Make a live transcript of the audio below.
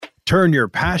Turn your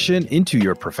passion into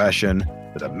your profession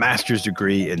with a master's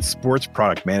degree in sports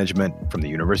product management from the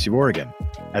University of Oregon.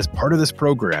 As part of this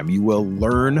program, you will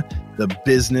learn the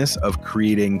business of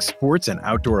creating sports and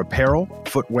outdoor apparel,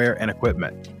 footwear, and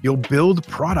equipment. You'll build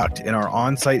product in our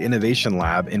on-site innovation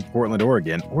lab in Portland,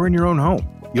 Oregon, or in your own home.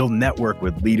 You'll network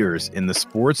with leaders in the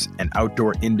sports and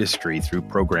outdoor industry through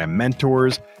program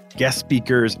mentors, guest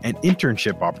speakers, and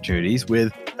internship opportunities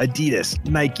with Adidas,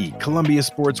 Nike, Columbia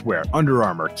Sportswear, Under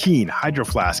Armour, Keen, Hydro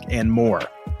Flask, and more.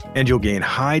 And you'll gain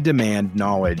high-demand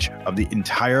knowledge of the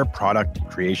entire product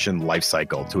creation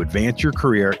lifecycle to advance your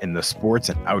career in the sports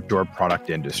and outdoor product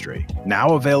industry.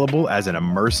 Now available as an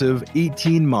immersive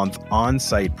 18-month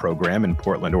on-site program in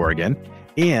Portland, Oregon,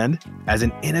 and as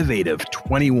an innovative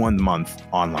 21-month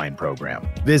online program.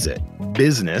 Visit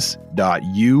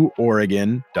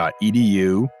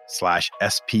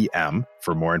business.uoregon.edu/SPM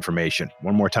for more information.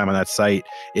 One more time on that site,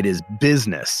 it is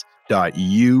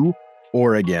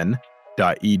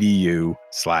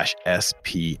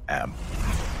business.uoregon.edu/SPM.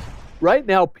 Right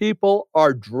now, people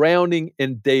are drowning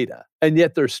in data, and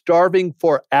yet they're starving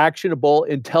for actionable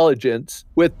intelligence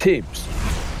with teams.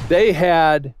 They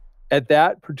had, at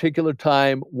that particular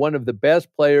time, one of the best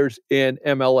players in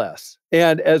MLS.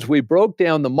 And as we broke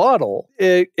down the model,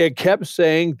 it kept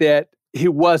saying that he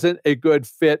wasn't a good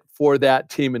fit for that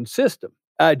team and system.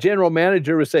 General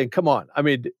manager was saying, come on,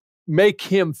 make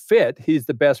him fit. He's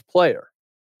the best player.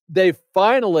 They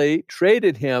finally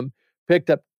traded him, picked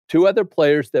up two other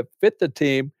players that fit the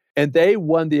team, and they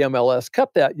won the MLS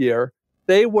Cup that year.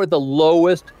 They were the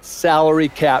lowest salary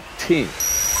cap team.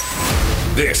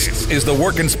 This is the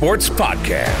WorkInSports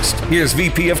Podcast. Here's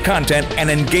VP of Content and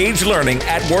Engaged Learning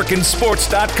at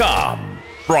WorkInSports.com,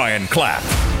 Brian Clapp.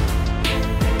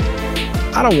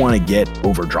 I don't want to get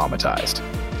over-dramatized,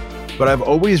 but I've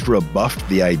always rebuffed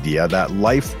the idea that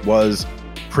life was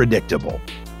predictable,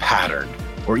 patterned,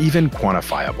 or even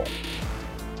quantifiable.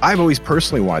 I've always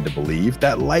personally wanted to believe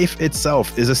that life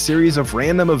itself is a series of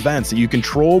random events that you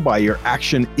control by your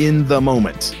action in the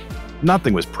moment.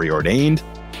 Nothing was preordained.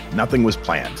 Nothing was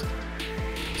planned.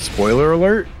 Spoiler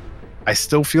alert, I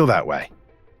still feel that way.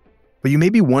 But you may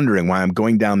be wondering why I'm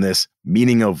going down this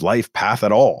meaning of life path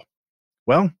at all.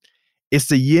 Well, it's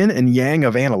the yin and yang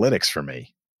of analytics for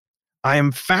me. I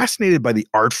am fascinated by the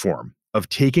art form of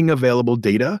taking available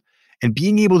data and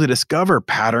being able to discover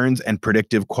patterns and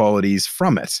predictive qualities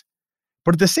from it.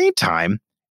 But at the same time,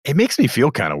 it makes me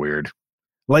feel kind of weird.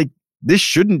 Like, this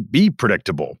shouldn't be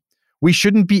predictable. We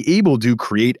shouldn't be able to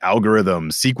create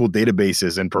algorithms, SQL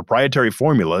databases, and proprietary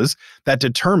formulas that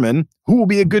determine who will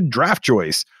be a good draft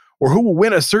choice or who will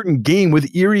win a certain game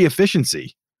with eerie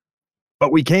efficiency.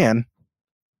 But we can.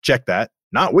 Check that.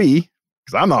 Not we,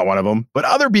 because I'm not one of them, but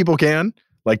other people can,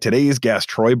 like today's guest,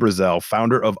 Troy Brazell,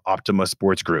 founder of Optima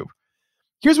Sports Group.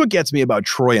 Here's what gets me about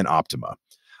Troy and Optima.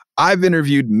 I've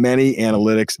interviewed many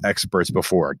analytics experts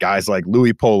before, guys like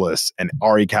Louis Polis and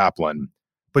Ari Kaplan.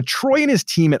 But Troy and his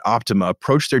team at Optima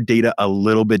approach their data a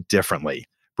little bit differently,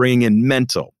 bringing in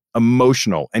mental,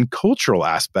 emotional, and cultural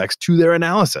aspects to their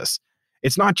analysis.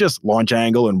 It's not just launch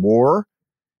angle and WAR.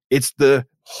 It's the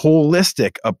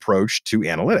holistic approach to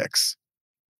analytics.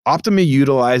 Optima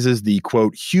utilizes the,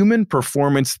 quote, human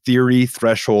performance theory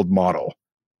threshold model,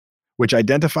 which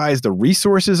identifies the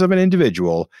resources of an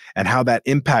individual and how that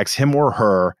impacts him or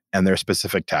her and their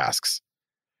specific tasks.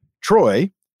 Troy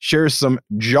shares some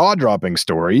jaw-dropping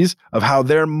stories of how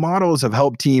their models have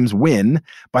helped teams win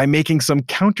by making some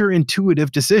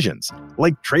counterintuitive decisions,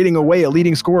 like trading away a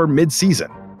leading scorer mid-season.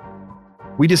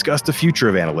 We discussed the future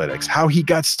of analytics, how he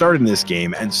got started in this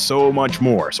game, and so much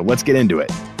more. So let's get into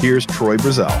it. Here's Troy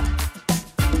Brazell.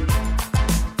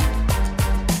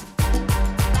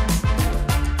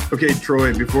 Okay,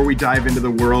 Troy, before we dive into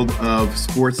the world of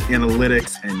sports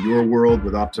analytics and your world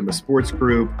with Optima Sports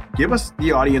Group, give us,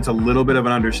 the audience, a little bit of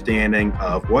an understanding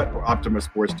of what Optima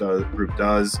Sports Group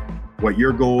does, what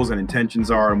your goals and intentions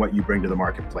are, and what you bring to the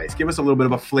marketplace. Give us a little bit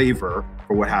of a flavor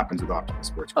for what happens with Optima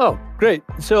Sports Group. Oh, great.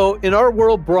 So in our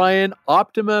world, Brian,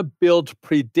 Optima builds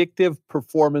predictive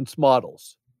performance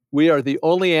models. We are the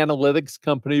only analytics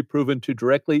company proven to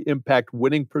directly impact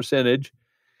winning percentage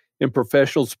in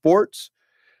professional sports.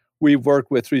 We've worked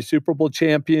with 3 Super Bowl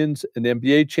champions, an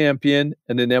NBA champion,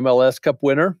 and an MLS Cup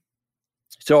winner.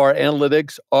 So our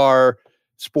analytics are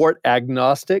sport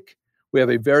agnostic. We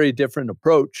have a very different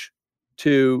approach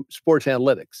to sports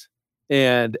analytics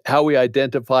and how we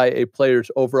identify a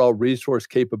player's overall resource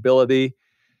capability.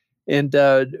 And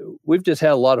we've just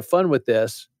had a lot of fun with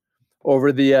this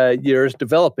over the years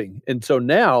developing. And so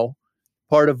now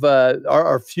part of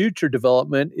our future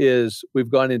development is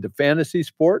we've gone into fantasy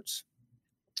sports.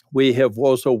 We have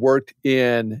also worked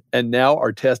in and now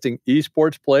are testing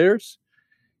esports players,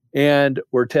 and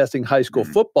we're testing high school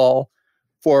football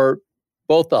for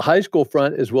both the high school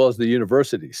front as well as the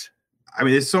universities. I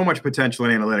mean, there's so much potential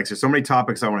in analytics. There's so many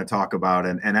topics I want to talk about.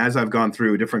 And as I've gone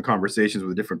through different conversations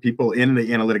with different people in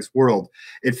the analytics world,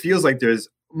 it feels like there's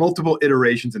multiple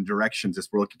iterations and directions this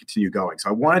world can continue going. So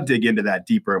I want to dig into that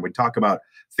deeper, and we talk about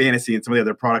fantasy and some of the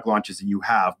other product launches that you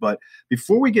have. But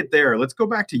before we get there, let's go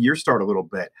back to your start a little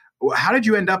bit. How did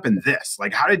you end up in this?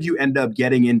 Like, how did you end up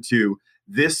getting into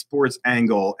this sports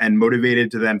angle and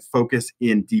motivated to then focus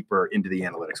in deeper into the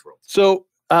analytics world? So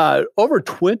over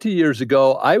 20 years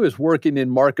ago, I was working in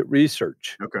market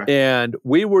research. Okay. And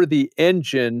we were the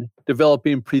engine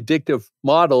developing predictive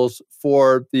models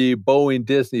for the Boeing,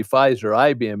 Disney, Pfizer,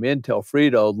 IBM, Intel,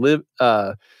 Frito,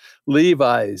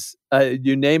 Levi's,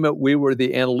 you name it, we were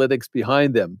the analytics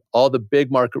behind them. All the big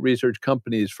market research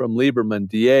companies from Lieberman,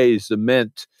 DA,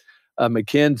 Zement,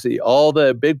 McKinsey, all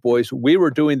the big boys, we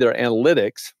were doing their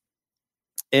analytics.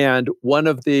 And one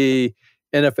of the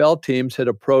NFL teams had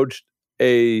approached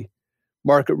a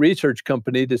market research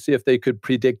company to see if they could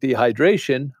predict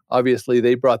dehydration. Obviously,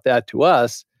 they brought that to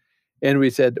us. And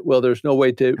we said, well, there's no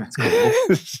way to.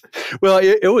 That's cool. Well,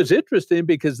 it was interesting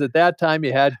because at that time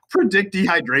you had. Predict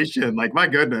dehydration. Like, my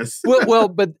goodness.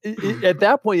 But at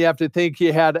that point, you have to think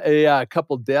you had a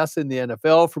couple deaths in the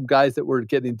NFL from guys that were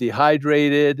getting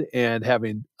dehydrated and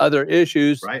having other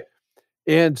issues. Right.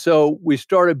 And so we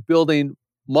started building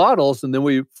models, and then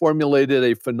we formulated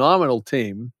a phenomenal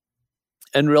team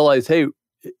and realized, hey,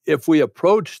 if we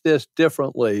approach this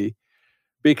differently,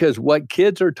 because what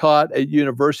kids are taught at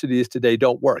universities today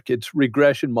don't work. It's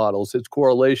regression models, it's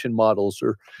correlation models.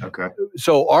 Okay.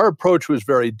 So our approach was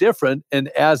very different. And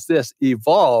as this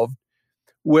evolved,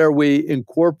 where we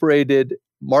incorporated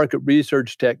market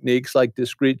research techniques like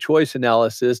discrete choice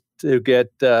analysis to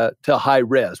get to high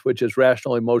res, which is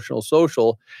rational, emotional,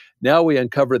 social, now we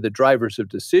uncover the drivers of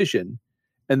decision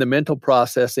and the mental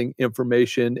processing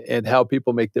information and how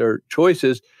people make their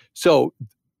choices. So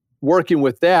working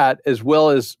with that, as well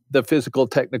as the physical,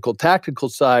 technical, tactical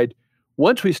side,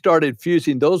 once we started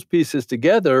fusing those pieces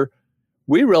together,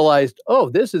 we realized, oh,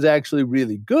 this is actually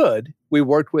really good. We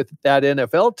worked with that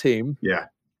NFL team. Yeah.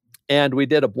 And we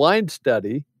did a blind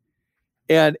study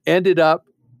and ended up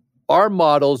our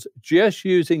models just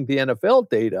using the NFL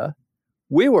data.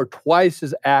 We were twice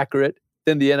as accurate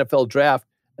than the NFL draft.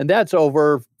 And that's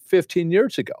over 15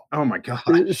 years ago. Oh, my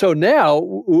God. So now,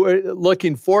 we're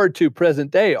looking forward to present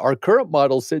day. Our current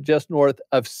models sit just north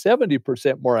of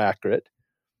 70% more accurate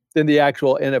than the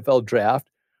actual NFL draft.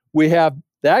 We have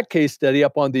that case study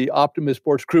up on the Optima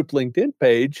Sports Group LinkedIn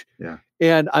page. Yeah.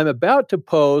 And I'm about to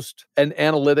post an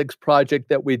analytics project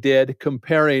that we did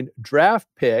comparing draft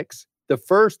picks, the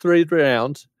first 3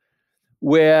 rounds,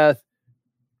 with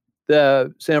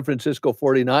the San Francisco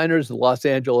 49ers, the Los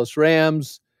Angeles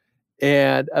Rams,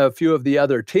 and a few of the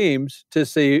other teams to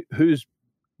see who's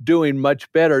doing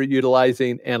much better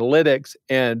utilizing analytics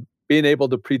and being able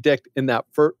to predict in that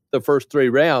the first 3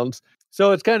 rounds.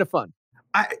 So it's kind of fun.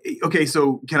 Okay,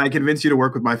 so can I convince you to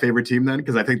work with my favorite team then?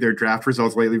 Because I think their draft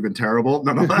results lately have been terrible.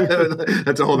 No,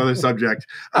 that's a whole other subject.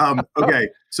 Okay,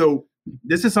 so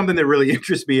this is something that really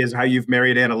interests me, is how you've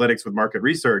married analytics with market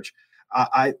research.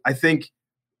 I think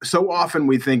so often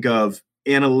we think of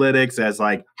analytics as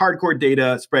like hardcore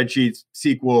data, spreadsheets,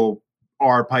 SQL,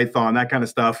 R, Python, that kind of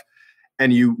stuff.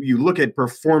 And you look at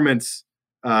performance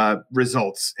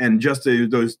results and just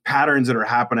those patterns that are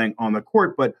happening on the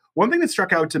court. But one thing that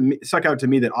stuck out to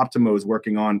me that Optima was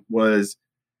working on was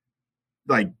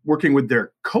like working with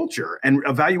their culture and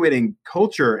evaluating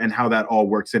culture and how that all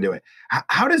works into it.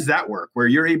 How does that work, where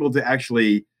you're able to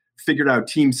actually figure out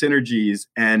team synergies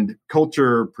and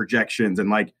culture projections? And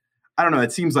like, I don't know,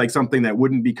 it seems like something that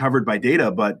wouldn't be covered by data,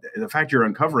 but the fact you're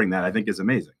uncovering that, I think, is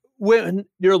amazing. When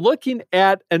you're looking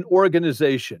at an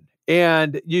organization,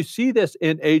 and you see this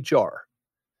in HR,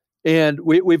 and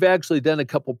we've actually done a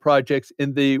couple projects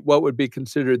in the what would be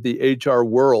considered the HR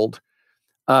world,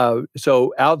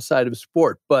 so outside of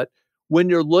sport. But when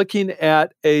you're looking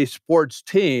at a sports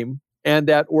team and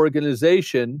that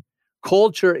organization,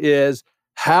 culture is,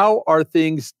 how are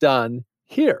things done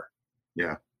here?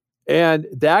 Yeah. And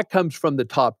that comes from the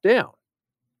top down.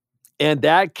 And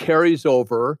that carries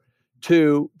over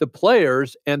to the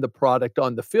players and the product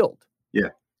on the field. Yeah.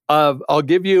 I'll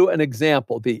give you an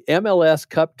example. The MLS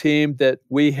Cup team that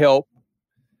we helped,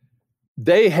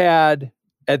 they had,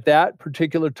 at that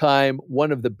particular time,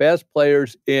 one of the best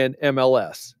players in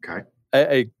MLS.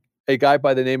 Okay. A guy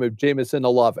by the name of Jamison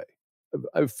Olave,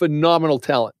 a phenomenal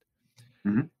talent.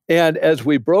 Mm-hmm. And as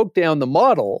we broke down the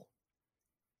model,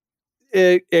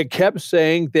 it kept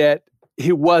saying that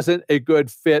he wasn't a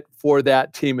good fit for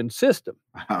that team and system.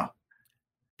 Wow.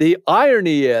 The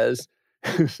irony is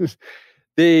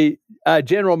the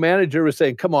general manager was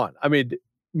saying, come on, I mean,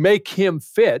 make him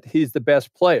fit. He's the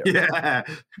best player. Yeah.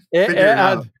 Figure it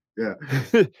out. Yeah.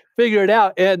 Figure it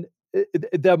out. And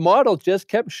the model just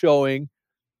kept showing,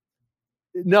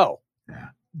 no. Yeah.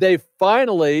 They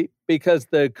finally, because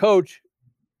the coach,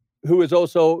 who was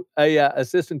also a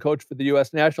assistant coach for the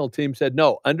U.S. national team, said,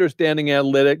 no, understanding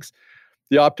analytics,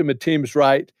 the Optima team's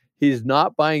right. He's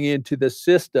not buying into the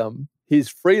system.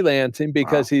 He's freelancing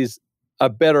because he's a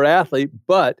better athlete,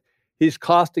 but he's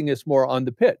costing us more on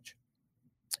the pitch.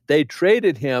 They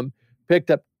traded him,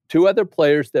 picked up 2 other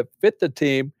players that fit the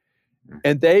team,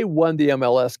 and they won the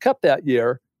MLS Cup that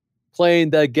year, playing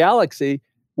the Galaxy.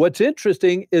 What's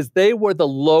interesting is they were the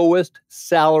lowest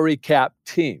salary cap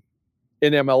team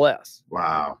in MLS.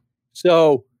 Wow.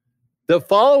 So the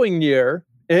following year,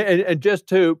 and just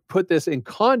to put this in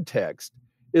context,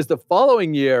 is the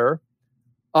following year,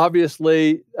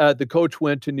 obviously, the coach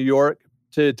went to New York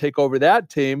to take over that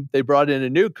team. They brought in a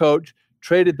new coach,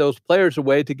 traded those players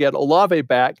away to get Olave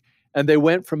back, and they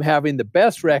went from having the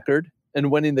best record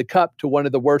and winning the Cup to one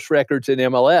of the worst records in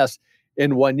MLS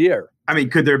in 1 year. I mean,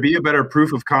 could there be a better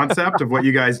proof of concept of what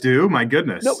you guys do? My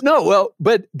goodness. No. Well,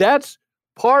 but that's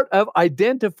part of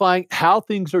identifying how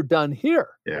things are done here.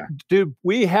 Yeah. Do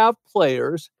we have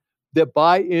players that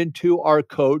buy into our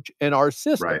coach and our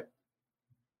system? Right.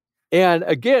 And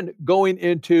again, going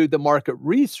into the market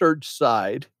research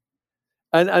side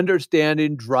and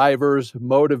understanding drivers,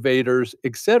 motivators,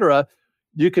 etc.,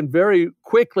 you can very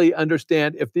quickly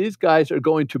understand if these guys are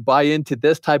going to buy into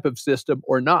this type of system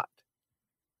or not.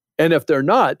 And if they're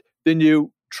not, then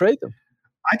you trade them.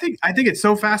 I think it's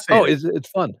so fascinating. Oh, it's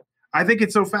fun. I think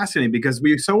it's so fascinating because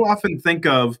we so often think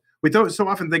of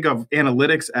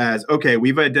analytics as, okay,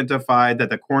 we've identified that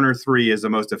the corner 3 is the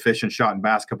most efficient shot in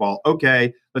basketball.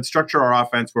 Okay, let's structure our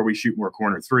offense where we shoot more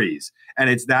corner 3s. And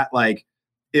it's that like,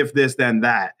 if this, then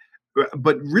that.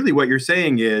 But really what you're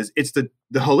saying is it's the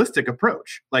holistic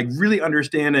approach, like really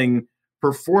understanding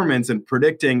performance and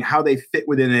predicting how they fit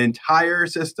within an entire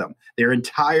system, their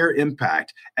entire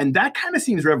impact. And that kind of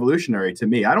seems revolutionary to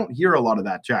me. I don't hear a lot of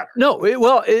that chatter. No,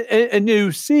 and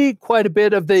you see quite a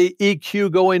bit of the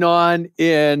EQ going on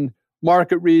in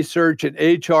market research and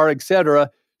HR, et cetera.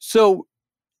 So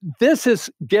this is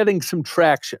getting some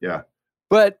traction. Yeah.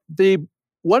 But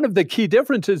one of the key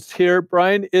differences here,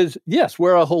 Brian, is yes,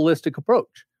 we're a holistic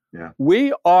approach. Yeah.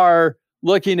 We are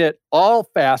looking at all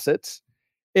facets.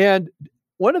 And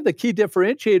one of the key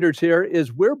differentiators here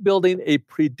is we're building a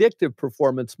predictive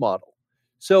performance model.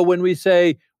 So when we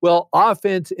say, well,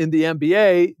 offense in the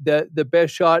NBA, the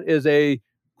best shot is a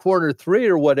corner 3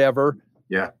 or whatever.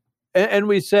 Yeah. And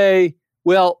we say,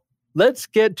 well, let's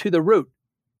get to the root.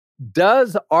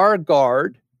 Does our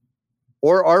guard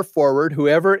or our forward,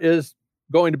 whoever is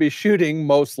going to be shooting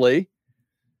mostly,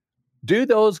 do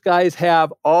those guys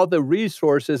have all the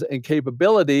resources and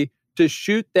capability to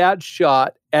shoot that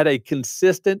shot at a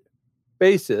consistent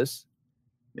basis?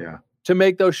 Yeah. To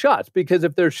make those shots? Because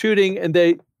if they're shooting and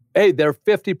they're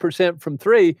 50% from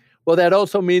 3, well, that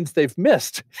also means they've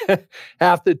missed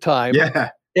half the time. Yeah.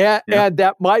 And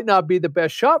that might not be the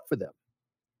best shot for them.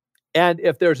 And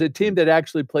if there's a team that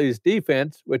actually plays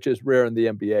defense, which is rare in the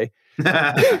NBA, and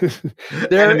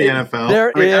in the NFL,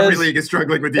 every league is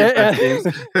struggling with defense teams.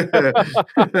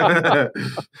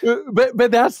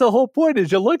 but that's the whole point,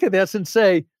 is you look at this and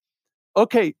say,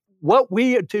 okay, what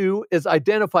we do is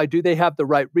identify, do they have the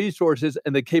right resources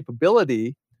and the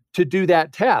capability to do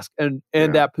that task and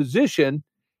that position,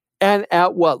 and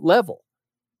at what level?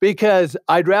 Because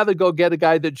I'd rather go get a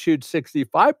guy that shoots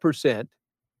 65%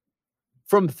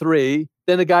 from 3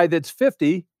 than a guy that's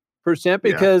 50%,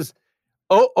 because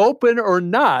open or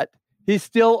not, he's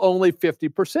still only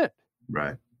 50%.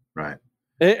 Right.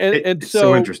 And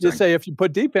so you say if you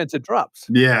put defense, it drops.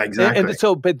 Yeah, exactly. And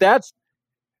so, but that's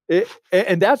it,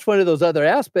 and that's one of those other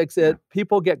aspects that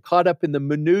people get caught up in the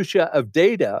minutia of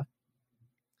data.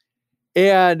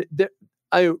 And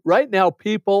right now,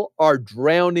 people are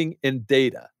drowning in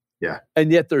data. Yeah.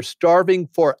 And yet they're starving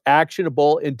for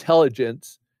actionable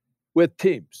intelligence with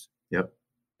teams. Yep.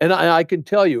 And I can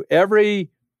tell you, every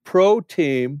pro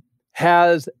team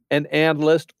has an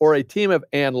analyst or a team of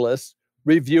analysts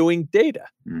reviewing data.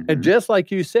 Mm-hmm. And just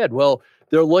like you said, well,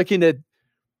 they're looking at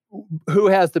who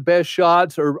has the best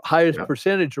shots or highest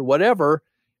percentage or whatever.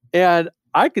 And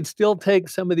I could still take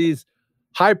some of these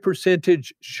high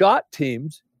percentage shot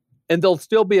teams and they'll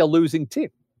still be a losing team.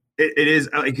 It is.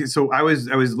 So I was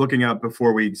looking up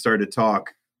before we started to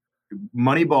talk.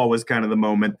 Moneyball was kind of the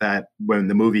moment that when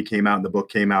the movie came out and the book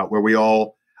came out, where we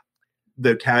all,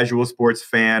 the casual sports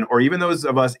fan, or even those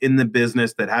of us in the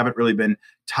business that haven't really been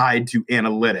tied to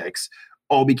analytics,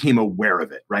 all became aware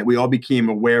of it, right? We all became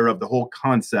aware of the whole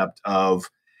concept of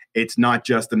it's not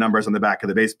just the numbers on the back of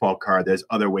the baseball card. There's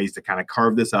other ways to kind of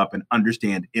carve this up and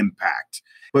understand impact.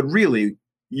 But really,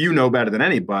 you know better than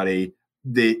anybody,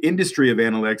 the industry of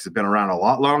analytics has been around a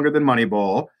lot longer than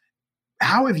Moneyball.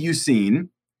 How have you seen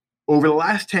over the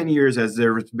last 10 years, as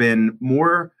there's been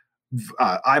more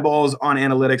eyeballs on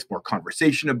analytics, more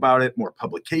conversation about it, more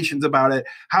publications about it,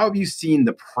 how have you seen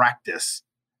the practice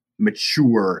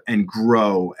mature and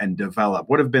grow and develop?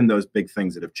 What have been those big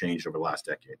things that have changed over the last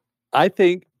decade? I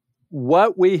think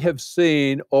what we have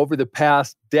seen over the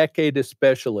past decade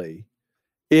especially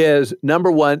is,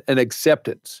 number one, an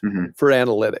acceptance for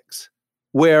analytics.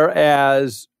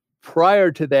 Whereas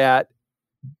prior to that,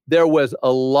 there was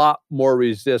a lot more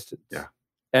resistance. Yeah.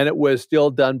 And it was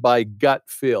still done by gut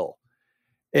feel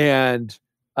and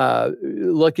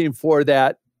looking for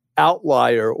that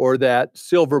outlier or that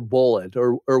silver bullet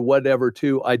or whatever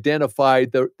to identify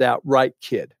that right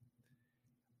kid,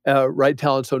 right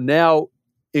talent. So now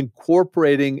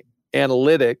incorporating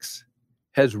analytics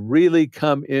has really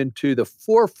come into the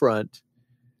forefront.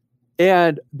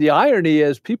 And the irony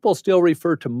is people still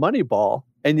refer to Moneyball,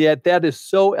 and yet that is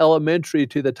so elementary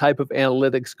to the type of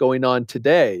analytics going on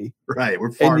today. Right.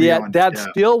 We're far and yet beyond, that's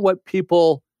still what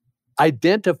people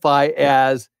identify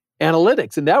as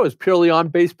analytics. And that was purely on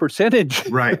base percentage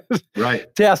right.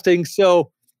 testing.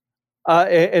 So,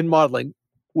 and modeling.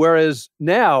 Whereas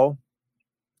now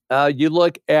you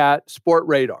look at Sport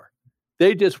Radar.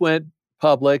 They just went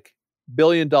public, $1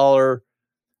 billion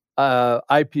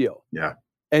IPO. Yeah.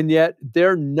 And yet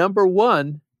they're number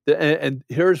one. And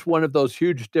here's one of those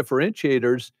huge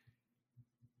differentiators.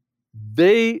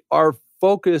 They are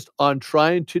focused on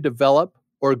trying to develop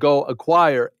or go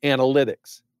acquire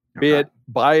analytics, be it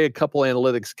buy a couple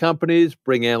analytics companies,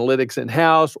 bring analytics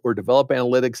in-house, or develop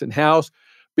analytics in-house,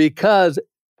 because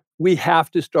we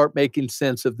have to start making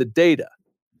sense of the data.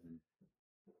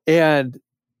 And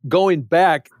going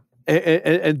back,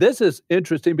 and this is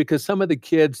interesting because some of the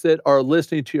kids that are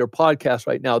listening to your podcast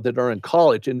right now that are in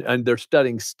college and they're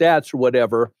studying stats or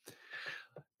whatever,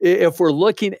 if we're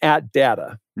looking at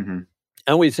data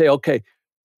and we say, okay,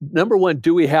 number one,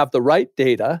 do we have the right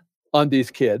data on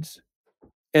these kids?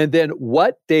 And then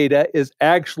what data is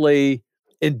actually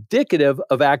indicative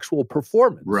of actual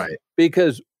performance? Right.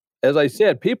 Because as I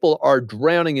said, people are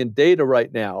drowning in data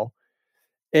right now.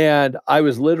 And I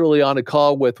was literally on a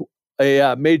call with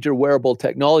a major wearable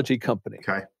technology company.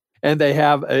 Okay. And they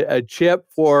have a chip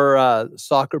for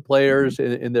soccer players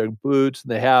in their boots,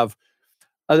 and they have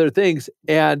other things.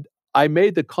 And I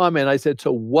made the comment, I said,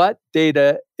 so what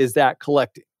data is that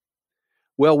collecting?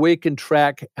 Well, we can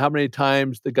track how many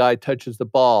times the guy touches the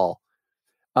ball.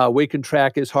 We can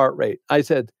track his heart rate. I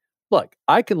said, look,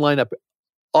 I can line up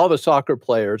all the soccer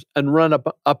players and run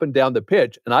up and down the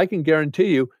pitch, and I can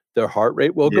guarantee you their heart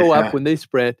rate will go up when they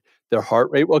sprint. Their heart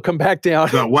rate will come back down.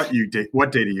 So what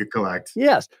data you collect?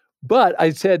 Yes. But I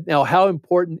said, now, how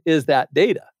important is that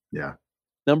data? Yeah.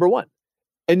 Number one.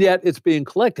 And yet it's being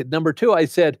collected. Number two, I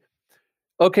said,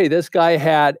 okay, this guy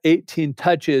had 18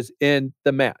 touches in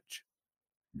the match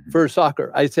for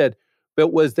soccer. I said,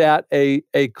 but was that a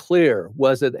clear?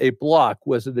 Was it a block?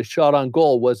 Was it a shot on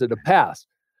goal? Was it a pass?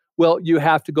 Well, you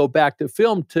have to go back to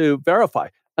film to verify.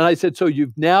 And I said, so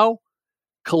you've now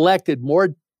collected more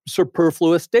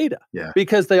superfluous data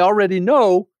because they already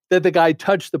know that the guy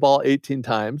touched the ball 18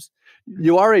 times.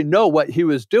 You already know what he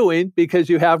was doing because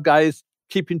you have guys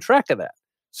keeping track of that.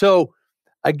 So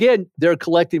again, they're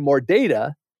collecting more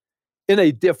data in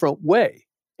a different way.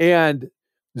 And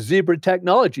Zebra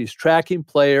Technologies tracking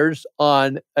players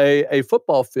on a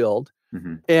football field,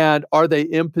 and are they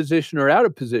in position or out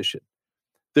of position?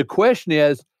 The question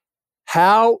is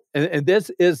how, and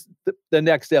this is the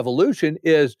next evolution,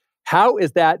 is how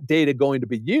is that data going to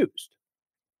be used?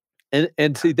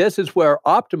 And see, this is where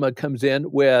Optima comes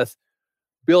in with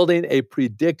building a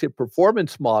predictive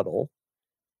performance model.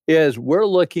 Is we're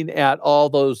looking at all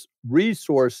those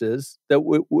resources that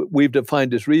we've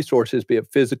defined as resources, be it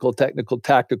physical, technical,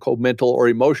 tactical, mental, or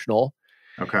emotional.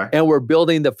 Okay. And we're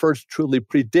building the first truly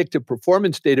predictive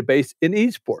performance database in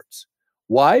esports.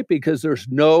 Why? Because there's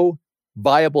no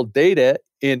viable data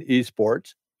in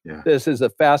esports. Yeah. This is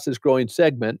the fastest growing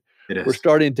segment. It is. We're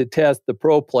starting to test the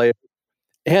pro players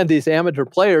and these amateur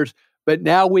players, but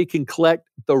now we can collect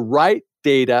the right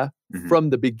data from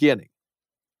the beginning.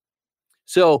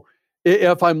 So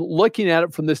if I'm looking at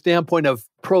it from the standpoint of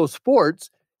pro sports,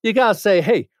 you got to say,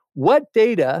 hey, what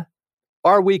data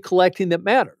are we collecting that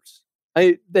matters?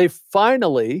 They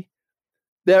finally,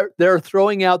 they're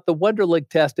throwing out the Wonderlic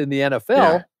test in the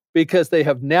NFL because they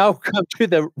have now come to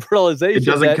the realization it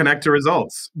doesn't connect to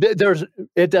results.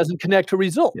 It doesn't connect to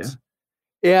results.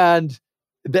 Yeah. And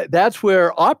that's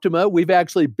where Optima, we've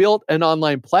actually built an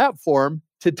online platform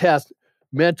to test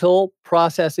mental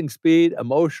processing speed,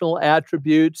 emotional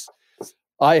attributes,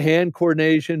 eye-hand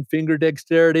coordination, finger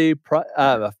dexterity,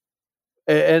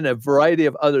 and a variety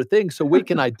of other things. So we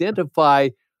can identify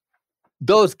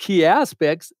those key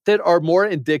aspects that are more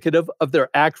indicative of their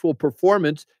actual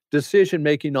performance,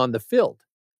 decision-making on the field,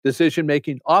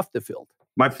 decision-making off the field.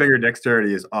 My finger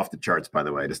dexterity is off the charts, by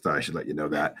the way. I just thought I should let you know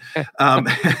that.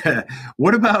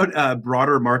 What about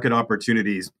broader market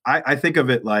opportunities? I think of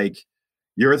it like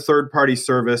you're a third-party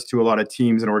service to a lot of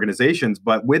teams and organizations,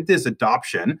 but with this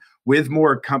adoption, with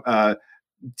more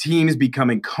teams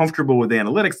becoming comfortable with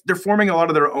analytics, they're forming a lot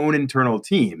of their own internal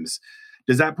teams.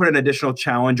 Does that put an additional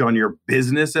challenge on your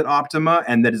business at Optima?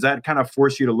 And does that kind of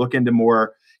force you to look into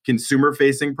more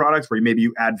consumer-facing products where maybe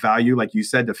you add value, like you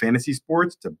said, to fantasy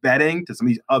sports, to betting, to some of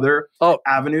these other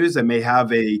avenues that may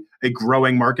have a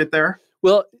growing market there?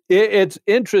 Well, it's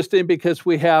interesting because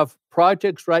we have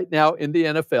projects right now in the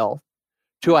NFL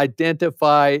to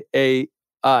identify a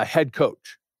head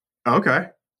coach. Okay.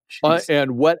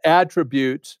 And what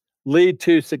attributes lead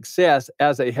to success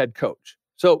as a head coach.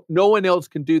 So no one else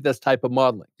can do this type of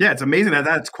modeling. Yeah, it's amazing that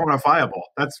that's quantifiable.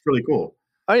 That's really cool.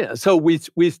 Oh yeah. So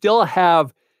we still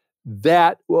have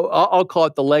that. Well, I'll call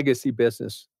it the legacy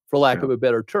business, for lack of a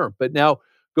better term. But now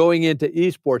going into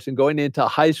esports and going into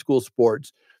high school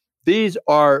sports, these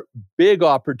are big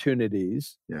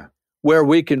opportunities. Yeah. Where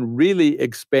we can really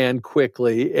expand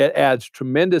quickly. It adds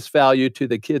tremendous value to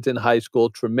the kids in high school,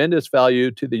 tremendous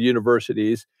value to the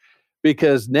universities,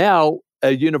 because now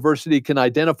a university can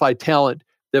identify talent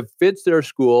that fits their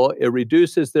school. It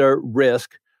reduces their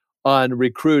risk on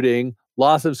recruiting,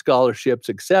 loss of scholarships,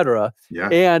 et cetera. Yeah.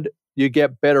 And you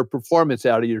get better performance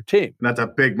out of your team. And that's a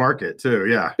big market too,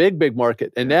 yeah. Big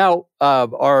market. And now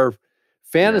our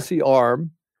fantasy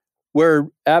arm, we're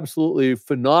absolutely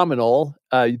phenomenal.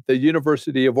 The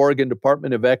University of Oregon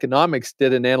Department of Economics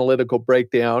did an analytical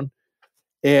breakdown,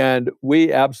 and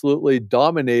we absolutely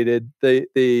dominated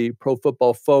the Pro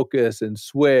Football Focus and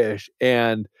Swish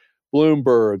and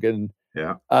Bloomberg and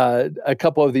a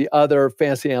couple of the other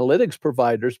fantasy analytics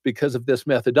providers because of this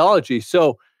methodology.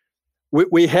 So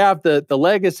we have the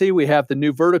legacy, we have the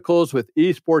new verticals with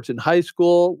esports in high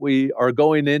school. We are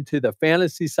going into the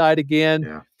fantasy side again.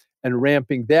 Yeah. And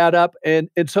ramping that up.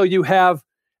 And so you have,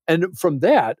 and from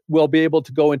that, we'll be able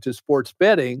to go into sports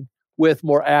betting with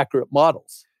more accurate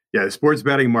models. Yeah, the sports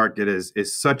betting market is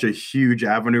such a huge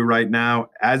avenue right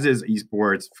now, as is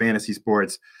esports, fantasy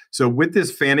sports. So with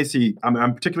this fantasy,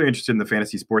 I'm particularly interested in the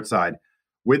fantasy sports side.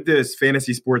 With this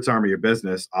fantasy sports arm of your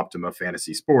business, Optima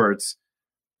Fantasy Sports,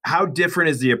 how different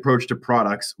is the approach to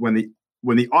products when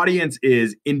the audience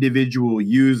is individual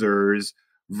users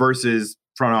versus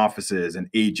front offices and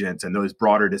agents and those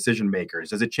broader decision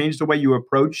makers? Does it change the way you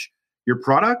approach your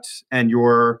product and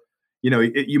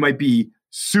you might be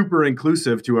super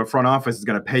inclusive to a front office is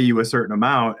going to pay you a certain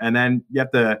amount, and then you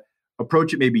have to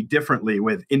approach it maybe differently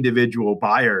with individual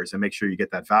buyers and make sure you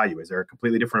get that value? Is there a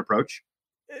completely different approach?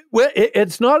 Well,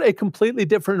 it's not a completely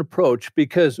different approach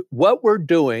because what we're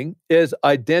doing is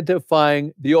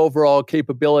identifying the overall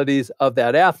capabilities of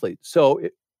that athlete. So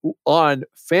on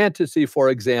fantasy, for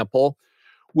example,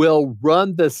 we'll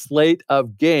run the slate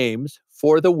of games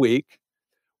for the week.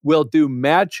 We'll do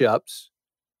matchups.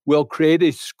 We'll create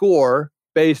a score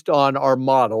based on our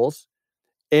models.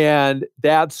 And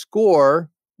that score,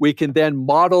 we can then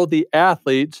model the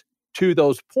athletes to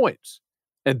those points.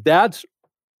 And that's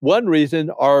one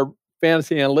reason our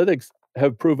fantasy analytics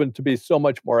have proven to be so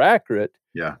much more accurate.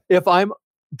 Yeah. If I'm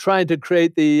trying to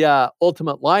create the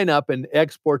ultimate lineup and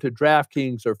export to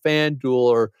DraftKings or FanDuel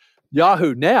or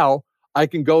Yahoo now, I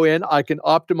can go in, I can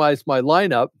optimize my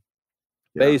lineup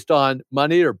based on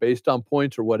money or based on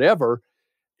points or whatever.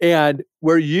 And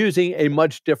we're using a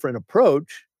much different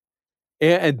approach.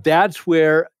 And that's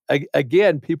where,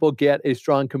 again, people get a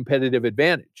strong competitive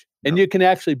advantage. And you can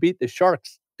actually beat the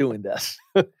Sharks doing this.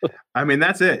 I mean,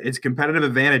 that's it. It's competitive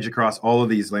advantage across all of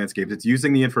these landscapes. It's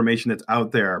using the information that's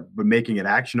out there, but making it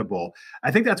actionable.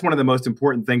 I think that's one of the most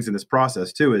important things in this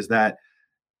process too, is that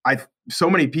so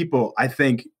many people, I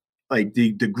think, like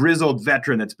the grizzled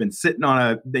veteran that's been sitting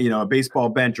on a baseball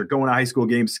bench or going to high school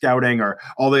games scouting, or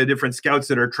all the different scouts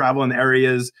that are traveling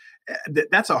areas,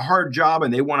 that's a hard job,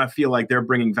 and they want to feel like they're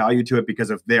bringing value to it because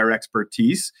of their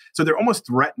expertise. So they're almost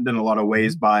threatened in a lot of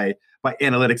ways by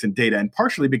analytics and data, and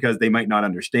partially because they might not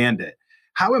understand it.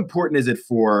 How important is it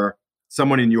for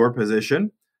someone in your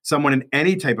position, someone in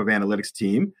any type of analytics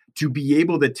team, to be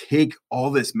able to take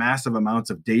all this massive amounts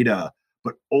of data,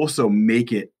 but also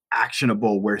make it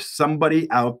actionable where somebody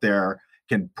out there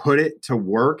can put it to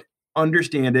work,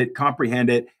 understand it, comprehend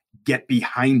it, get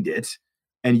behind it,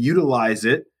 and utilize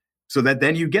it so that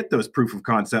then you get those proof of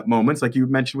concept moments like you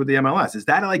mentioned with the MLS? Is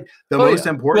that like the most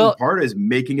important part, is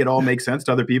making it all make sense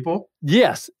to other people?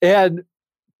 Yes. And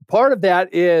part of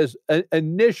that is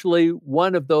initially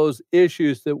one of those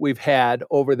issues that we've had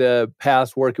over the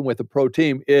past working with the pro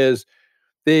team is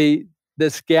the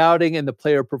scouting and the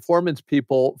player performance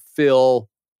people feel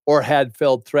or had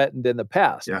felt threatened in the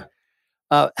past. Yeah.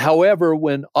 However,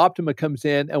 when Optima comes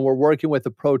in and we're working with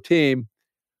the pro team,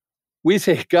 we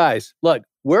say, guys, look,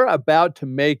 we're about to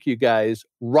make you guys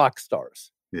rock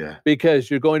stars. Yeah. Because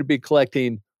you're going to be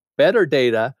collecting better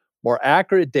data, more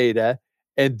accurate data,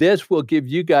 and this will give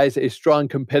you guys a strong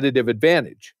competitive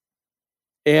advantage.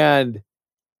 And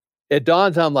it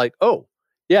dawns on like, oh,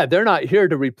 yeah, they're not here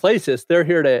to replace us. They're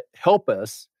here to help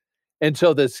us. And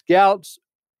so the scouts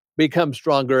become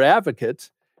stronger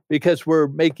advocates because we're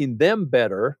making them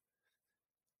better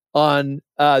on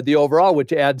the overall,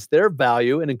 which adds their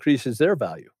value and increases their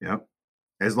value. Yeah.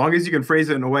 As long as you can phrase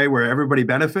it in a way where everybody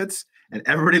benefits and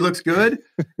everybody looks good,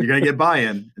 you're going to get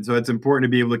buy-in. And so it's important to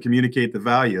be able to communicate the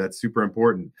value. That's super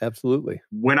important. Absolutely.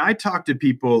 When I talk to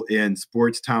people in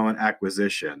sports talent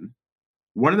acquisition,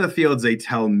 one of the fields they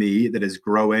tell me that is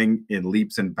growing in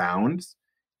leaps and bounds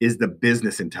is the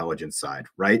business intelligence side,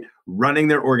 right? Running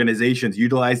their organizations,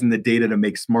 utilizing the data to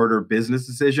make smarter business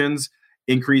decisions,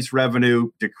 increase revenue,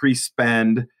 decrease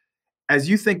spend. As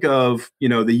you think of,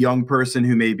 the young person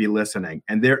who may be listening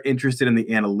and they're interested in the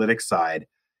analytics side,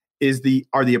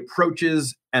 are the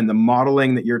approaches and the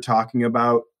modeling that you're talking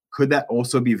about, could that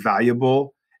also be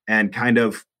valuable and kind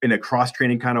of in a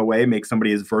cross-training kind of way, make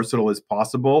somebody as versatile as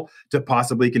possible to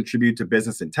possibly contribute to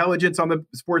business intelligence on the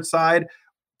sports side,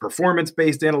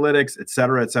 performance-based analytics, et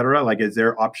cetera, et cetera? Like, is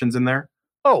there options in there?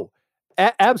 Oh,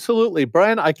 absolutely.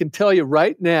 Brian, I can tell you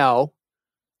right now,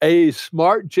 a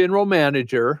smart general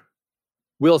manager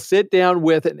will sit down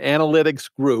with an analytics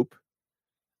group,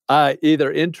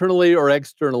 either internally or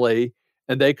externally,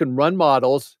 and they can run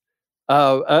models.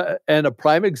 And a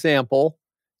prime example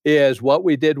is what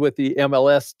we did with the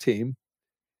MLS team,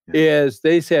 is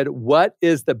they said, what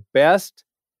is the best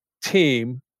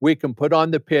team we can put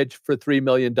on the pitch for $3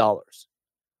 million?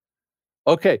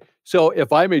 Okay, so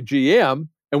if I'm a GM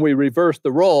and we reverse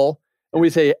the role and we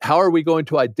say, how are we going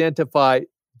to identify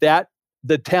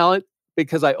the talent,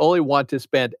 because I only want to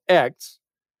spend X,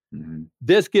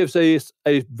 this gives us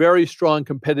a very strong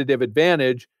competitive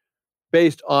advantage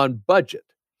based on budget.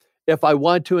 If I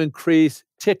want to increase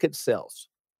ticket sales,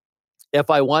 if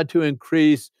I want to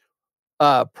increase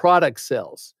product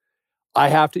sales, I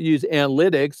have to use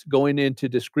analytics going into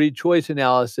discrete choice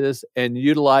analysis and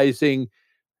utilizing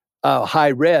high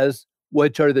res,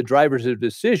 which are the drivers of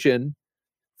decision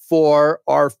for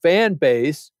our fan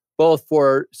base, both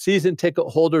for season ticket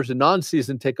holders and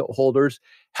non-season ticket holders.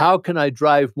 How can I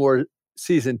drive more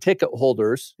season ticket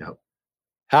holders? Yep.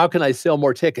 How can I sell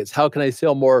more tickets? How can I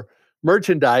sell more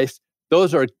merchandise?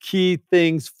 Those are key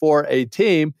things for a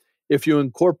team. If you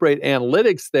incorporate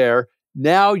analytics there,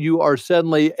 now you are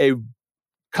suddenly a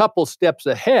couple steps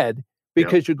ahead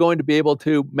because you're going to be able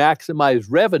to maximize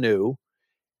revenue.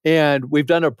 And we've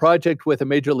done a project with a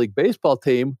Major League Baseball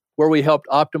team where we helped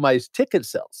optimize ticket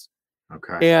sales.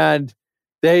 Okay. And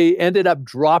they ended up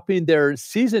dropping their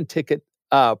season ticket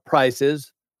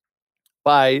prices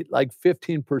by like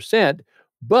 15%,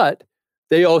 but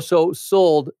they also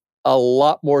sold a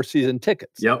lot more season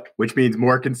tickets. Yep. Which means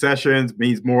more concessions,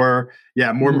 means more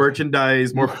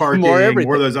merchandise, more parking,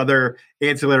 more of those other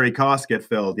ancillary costs get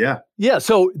filled. Yeah. Yeah.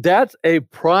 So that's a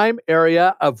prime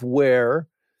area of where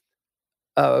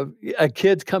a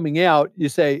kid's coming out, you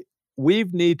say, we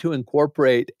need to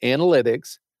incorporate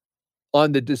analytics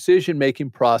on the decision-making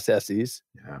processes.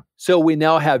 Yeah. So we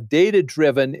now have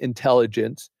data-driven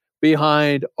intelligence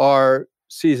behind our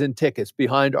season tickets,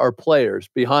 behind our players,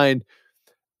 behind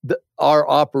our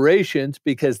operations,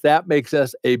 because that makes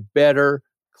us a better,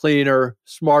 cleaner,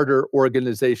 smarter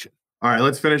organization. All right,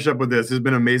 let's finish up with this. This has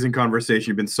been an amazing conversation.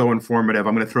 You've been so informative.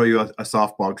 I'm going to throw you a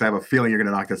softball because I have a feeling you're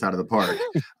going to knock this out of the park.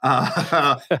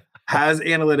 Has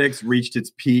analytics reached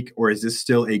its peak, or is this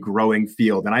still a growing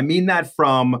field? And I mean that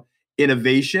from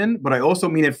innovation, but I also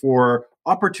mean it for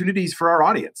opportunities for our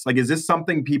audience. Like, is this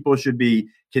something people should be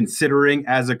considering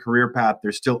as a career path?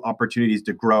 There's still opportunities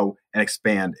to grow and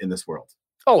expand in this world.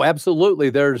 Oh, absolutely.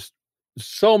 There's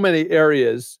so many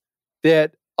areas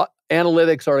that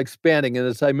analytics are expanding. And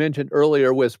as I mentioned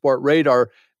earlier with Sport Radar,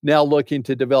 now looking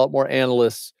to develop more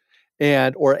analysts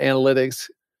or analytics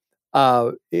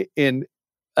in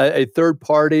a third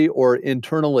party or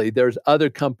internally. There's other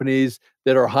companies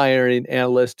that are hiring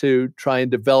analysts to try and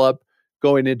develop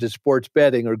going into sports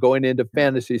betting or going into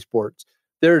fantasy sports.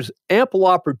 There's ample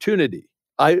opportunity.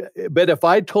 But if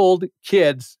I told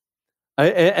kids,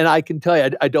 and I can tell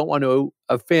you, I don't want to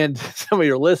offend some of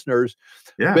your listeners,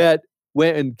 but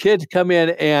when kids come in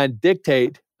and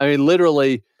dictate, I mean,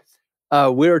 literally,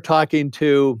 we were talking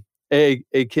to a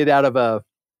kid out of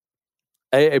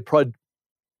a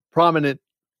prominent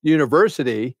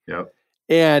university,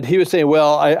 and he was saying,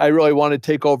 well, I really want to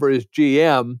take over as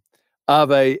GM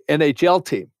of a NHL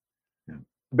team.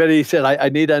 But he said, I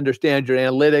need to understand your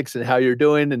analytics and how you're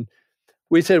doing. And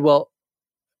we said, well,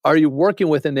 are you working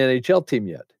with an NHL team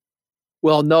yet?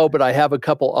 Well, no, but I have a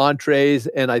couple entrees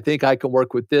and I think I can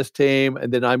work with this team.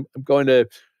 And then I'm going to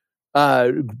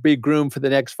be groomed for the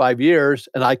next 5 years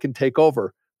and I can take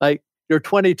over. Like, you're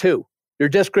 22. You're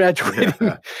just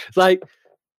graduating. Like,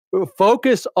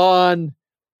 focus on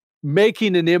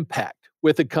making an impact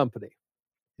with a company.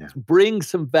 Bring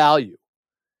some value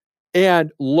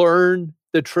and learn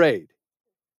the trade.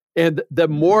 And the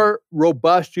more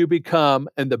robust you become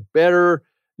and the better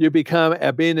you become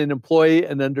at being an employee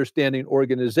and understanding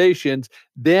organizations,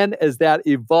 then as that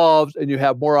evolves and you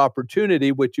have more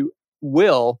opportunity, which you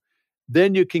will,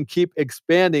 then you can keep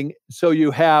expanding so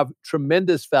you have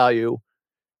tremendous value.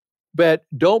 But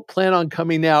don't plan on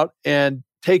coming out and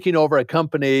taking over a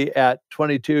company at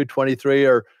 22, 23,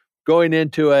 or going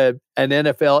into an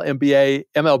NFL, NBA,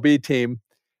 MLB team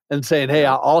and saying, hey,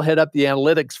 I'll head up the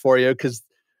analytics for you, because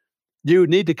you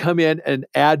need to come in and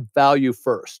add value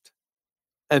first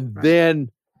and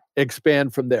then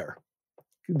expand from there.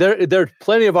 There's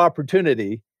plenty of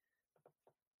opportunity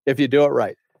if you do it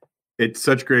right. It's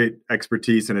such great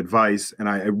expertise and advice, and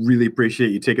I really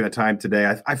appreciate you taking the time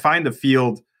today. I find the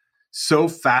field so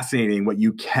fascinating, what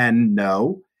you can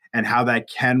know and how that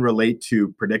can relate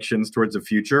to predictions towards the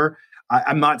future.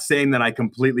 I'm not saying that I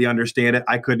completely understand it.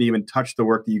 I couldn't even touch the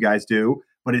work that you guys do,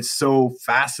 but it's so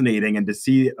fascinating. And to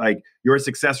see like your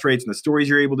success rates and the stories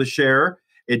you're able to share,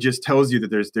 it just tells you that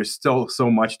there's still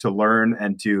so much to learn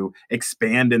and to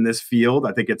expand in this field.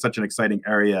 I think it's such an exciting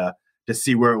area to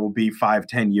see where it will be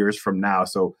 5-10 years from now.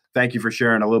 So thank you for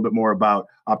sharing a little bit more about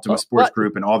Optima Sports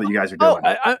Group and all that you guys are doing.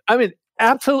 I mean,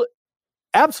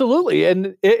 absolutely.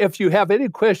 And if you have any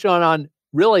question on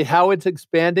really how it's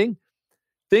expanding,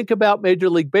 think about Major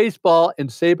League Baseball and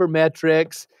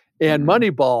sabermetrics and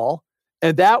Moneyball.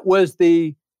 And that was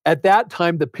at that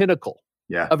time, the pinnacle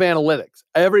of analytics.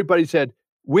 Everybody said,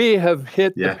 we have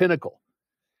hit the pinnacle.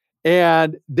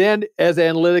 And then as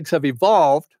analytics have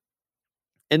evolved,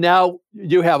 and now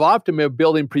you have Optima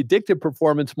building predictive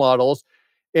performance models,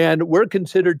 and we're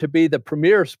considered to be the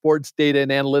premier sports data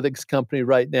and analytics company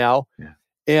right now.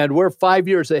 And we're 5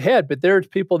 years ahead, but there's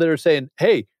people that are saying,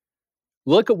 hey,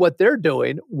 look at what they're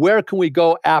doing. Where can we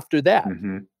go after that?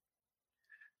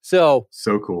 So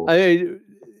cool.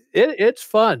 It's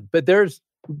fun, but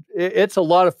it's a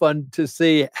lot of fun to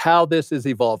see how this is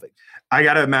evolving. I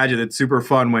got to imagine it's super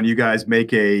fun when you guys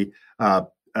make a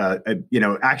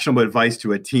actionable advice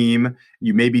to a team.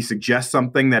 You maybe suggest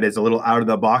something that is a little out of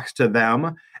the box to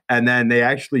them, and then they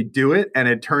actually do it, and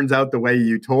it turns out the way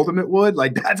you told them it would.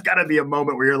 Like, that's got to be a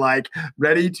moment where you're like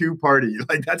ready to party.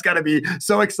 Like, that's got to be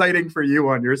so exciting for you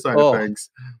on your side of things.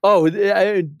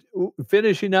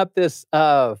 Finishing up this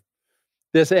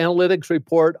analytics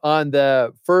report on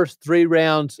the first 3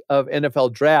 rounds of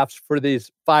NFL drafts for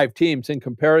these 5 teams in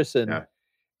comparison,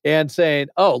 and saying,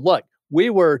 oh, look, we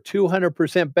were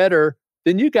 200% better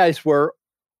than you guys were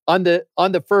on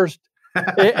the first,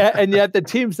 and yet the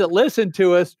teams that listen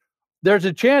to us, there's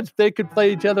a chance they could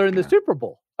play each other in the Super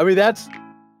Bowl. I mean, that's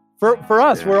for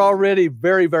us. We're already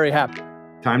very, very happy.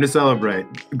 Time to celebrate.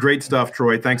 Great stuff,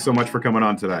 Troy. Thanks so much for coming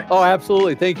on today. Oh,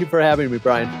 absolutely. Thank you for having me,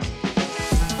 Brian.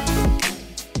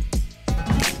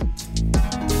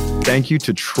 Thank you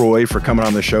to Troy for coming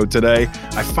on the show today.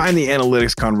 I find the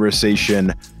analytics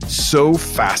conversation so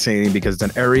fascinating because it's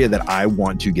an area that I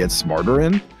want to get smarter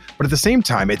in. But at the same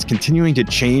time, it's continuing to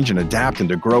change and adapt and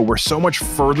to grow. We're so much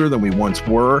further than we once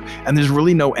were, and there's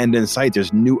really no end in sight.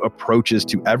 There's new approaches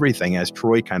to everything, as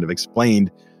Troy kind of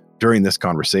explained during this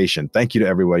conversation. Thank you to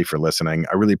everybody for listening.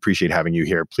 I really appreciate having you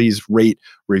here. Please rate,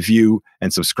 review,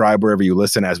 and subscribe wherever you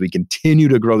listen as we continue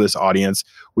to grow this audience.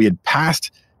 We had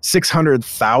passed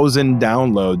 600,000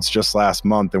 downloads just last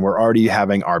month, and we're already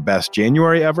having our best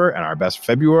January ever and our best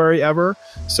February ever.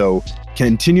 So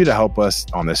continue to help us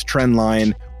on this trend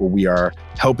line where we are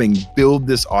helping build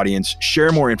this audience,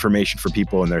 share more information for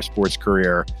people in their sports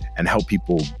career, and help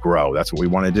people grow. That's what we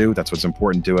want to do. That's what's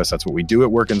important to us. That's what we do at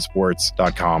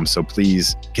WorkInSports.com. So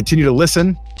please continue to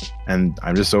listen. And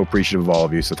I'm just so appreciative of all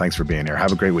of you. So thanks for being here.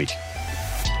 Have a great week.